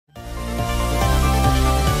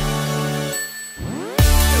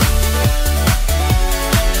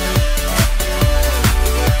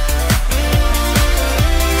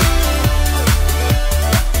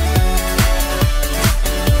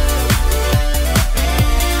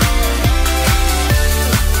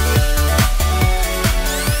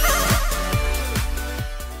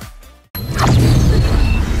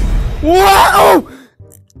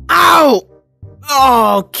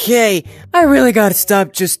Okay, I really gotta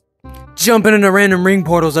stop just jumping into random ring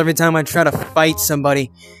portals every time I try to fight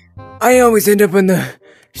somebody. I always end up in the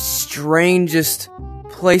strangest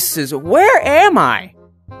places. Where am I?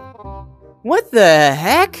 What the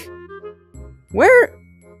heck? Where?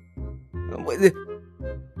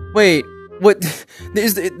 Wait, what?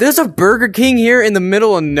 There's a Burger King here in the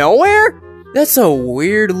middle of nowhere? That's a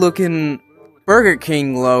weird looking Burger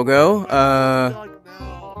King logo.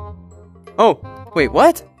 Oh, wait,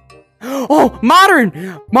 what? Oh,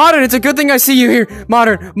 Modern! Modern, it's a good thing I see you here.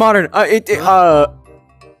 Modern.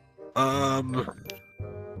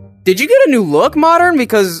 Did you get a new look, Modern?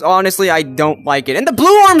 Because honestly, I don't like it. And the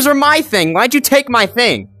blue arms are my thing. Why'd you take my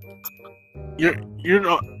thing? You're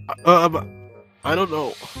not, I don't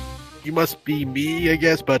know. You must be me, I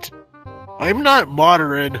guess, but I'm not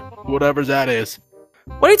Modern, whatever that is.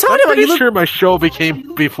 What are you talking about? I'm pretty sure my show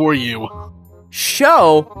became before you.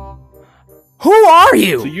 Show? Who are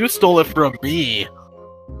you? So you stole it from me.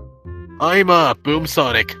 I'm, Boom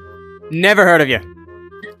Sonic. Never heard of you.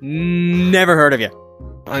 Never heard of you.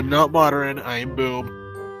 I'm not Modern, I'm Boom.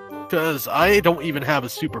 Because I don't even have a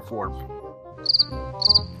super form.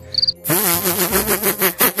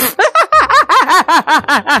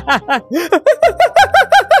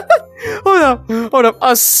 Hold up.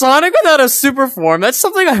 A Sonic without a super form? That's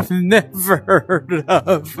something I've never heard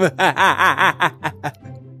of. So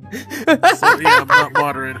yeah, I'm not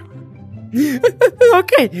Modern.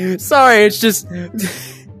 Okay, sorry, it's just...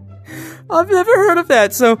 I've never heard of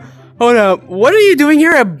that, so... Hold up, what are you doing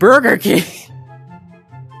here at Burger King?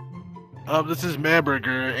 This is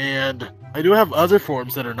Madburger, and I do have other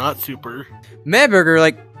forms that are not super. Madburger,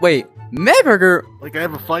 like, wait, Madburger? Like, I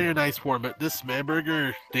have a Fire and Ice form, but this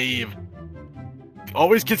Madburger, Dave,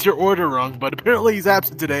 always gets your order wrong, but apparently he's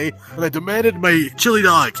absent today, and I demanded my chili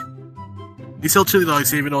dog. They sell chili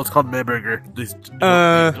dogs even though it's called Madburger.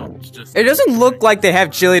 It doesn't look like they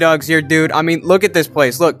have chili dogs here, dude. I mean, look at this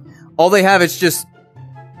place, look. All they have is just...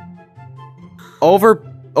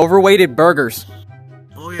 overweighted burgers.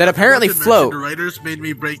 Oh, yeah, that apparently float. The writers made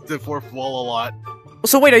me break the fourth wall a lot.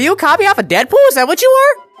 So wait, are you a copy off of Deadpool? Is that what you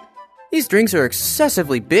are? These drinks are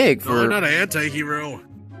excessively big for... No, I'm not an anti-hero.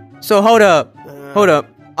 So hold up. Hold up.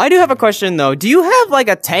 I do have a question though. Do you have like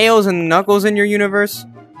a Tails and Knuckles in your universe?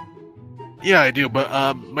 Yeah, I do,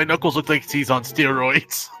 but my Knuckles look like he's on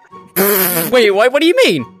steroids. Wait, what do you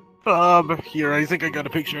mean? Here, I think I got a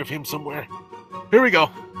picture of him somewhere. Here we go.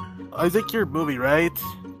 I think you're movie, right?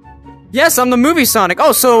 Yes, I'm the movie Sonic.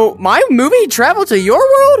 Oh, so my movie traveled to your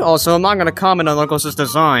world? Also, I'm not gonna comment on Knuckles'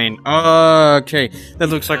 design. Okay, that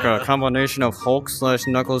looks like a combination of Hulk slash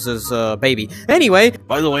Knuckles' baby. Anyway.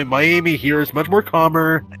 By the way, my Amy here is much more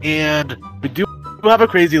calmer, and we do have a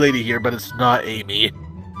crazy lady here, but it's not Amy.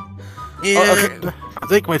 And okay. I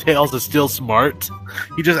think my Tails is still smart.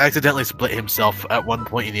 He just accidentally split himself at one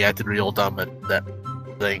point and he acted real dumb at that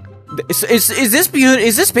thing. Is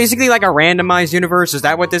this basically like a randomized universe? Is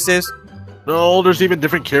that what this is? No, there's even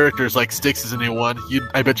different characters, like Styx is a new one.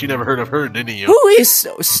 I bet you never heard of her, didn't you? Who is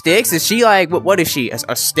Styx? Is she like, what is she?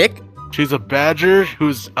 A stick? She's a badger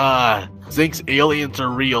who's, thinks aliens are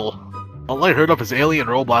real. All I heard of is alien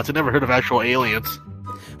robots. I never heard of actual aliens.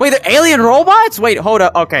 Wait, they're alien robots? Wait, hold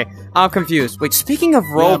up. Okay, I'm confused. Wait, speaking of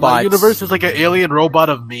robots... my universe is like an alien robot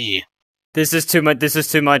of me. This is too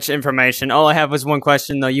much information. All I have was one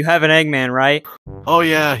question, though. You have an Eggman, right? Oh,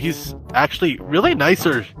 yeah, he's actually really nice.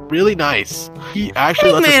 He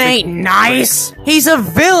actually Eggman ain't nice! He's a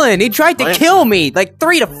villain! He tried to kill me, like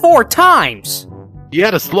 3 to 4 times! He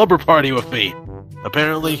had a slumber party with me.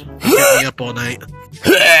 Apparently, he kept me up all night.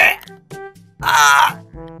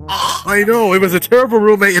 I know, it was a terrible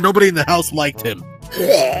roommate and nobody in the house liked him.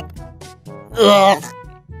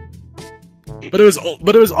 But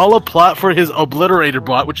it was all a plot for his obliterator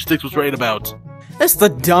bot, which Styx was right about. That's the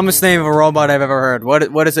dumbest name of a robot I've ever heard. What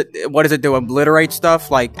does it do? Obliterate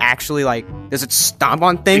stuff? Like actually, like does it stomp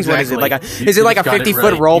on things? Exactly. What is it like a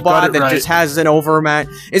 50-foot robot that just has an overmat?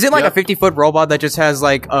 Is it like a 50-foot robot that just has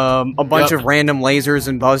like a bunch of random lasers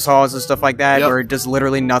and buzzsaws and stuff like that, or it does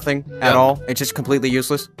literally nothing at all? It's just completely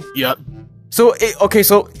useless. Yep. So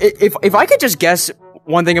if I could just guess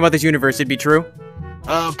one thing about this universe, it'd be true.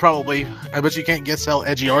 Probably. I bet you can't guess how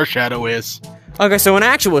edgy our Shadow is. Okay, so an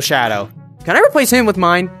actual Shadow. Can I replace him with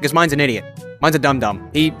mine? Because mine's an idiot. Mine's a dum-dum.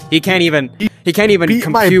 He can't even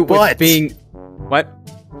compute with being... What?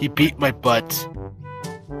 He beat my butt.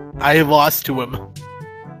 I lost to him.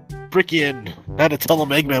 Frickin' I had to tell him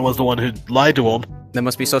Eggman was the one who lied to him. That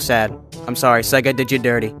must be so sad. I'm sorry. Sega did you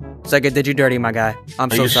dirty. Sega did you dirty, my guy. I'm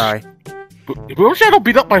so sorry. Boom Shadow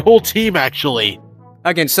beat up my whole team, actually.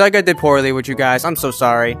 Again, Sega did poorly with you guys. I'm so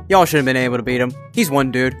sorry. Y'all should have been able to beat him. He's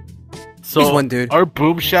one dude. So, He's one dude. Our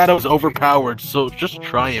Boom Shadow is overpowered, so just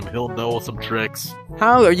try him. He'll know some tricks.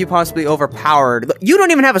 How are you possibly overpowered? Look, you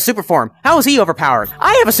don't even have a super form. How is he overpowered?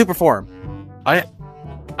 I have a super form. I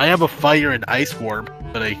have a fire and ice form,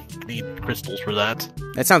 but I need crystals for that.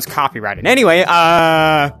 That sounds copyrighted. Anyway,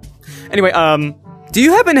 do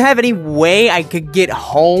you happen to have any way I could get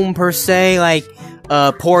home, per se? Like,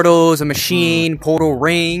 portals, a machine, portal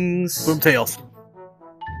rings? Boomtails.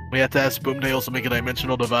 We have to ask Boomtails to make a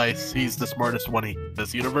dimensional device. He's the smartest one in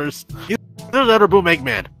this universe. He's another Boom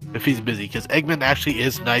Eggman, if he's busy, because Eggman actually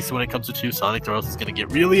is nice when it comes to two Sonics, or else he's gonna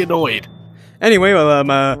get really annoyed. Anyway, well, I'm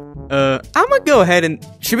gonna go ahead and...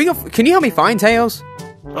 Should we go... Can you help me find Tails?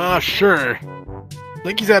 Sure. I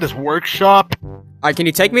think he's at his workshop. Can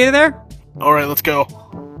you take me to there? Alright, let's go.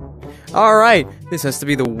 Alright, this has to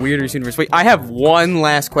be the weirdest universe. Wait, I have one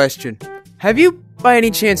last question. Have you, by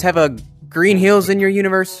any chance, have a Green Hills in your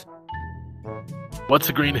universe? What's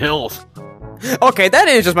the Green Hills? Okay, that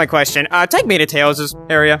answers my question. Take me to Tails'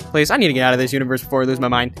 area, please. I need to get out of this universe before I lose my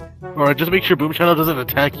mind. Alright, just make sure Boom Shadow doesn't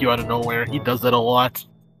attack you out of nowhere. He does that a lot.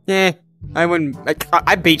 I wouldn't...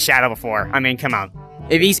 I beat Shadow before. I mean, come on.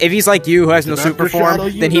 If he's like you, who has no super form,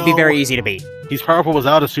 then he'd be very easy to beat. He's powerful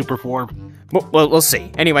without a super form. Well, we'll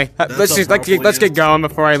see. Anyway, let's get going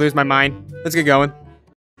before I lose my mind. Let's get going.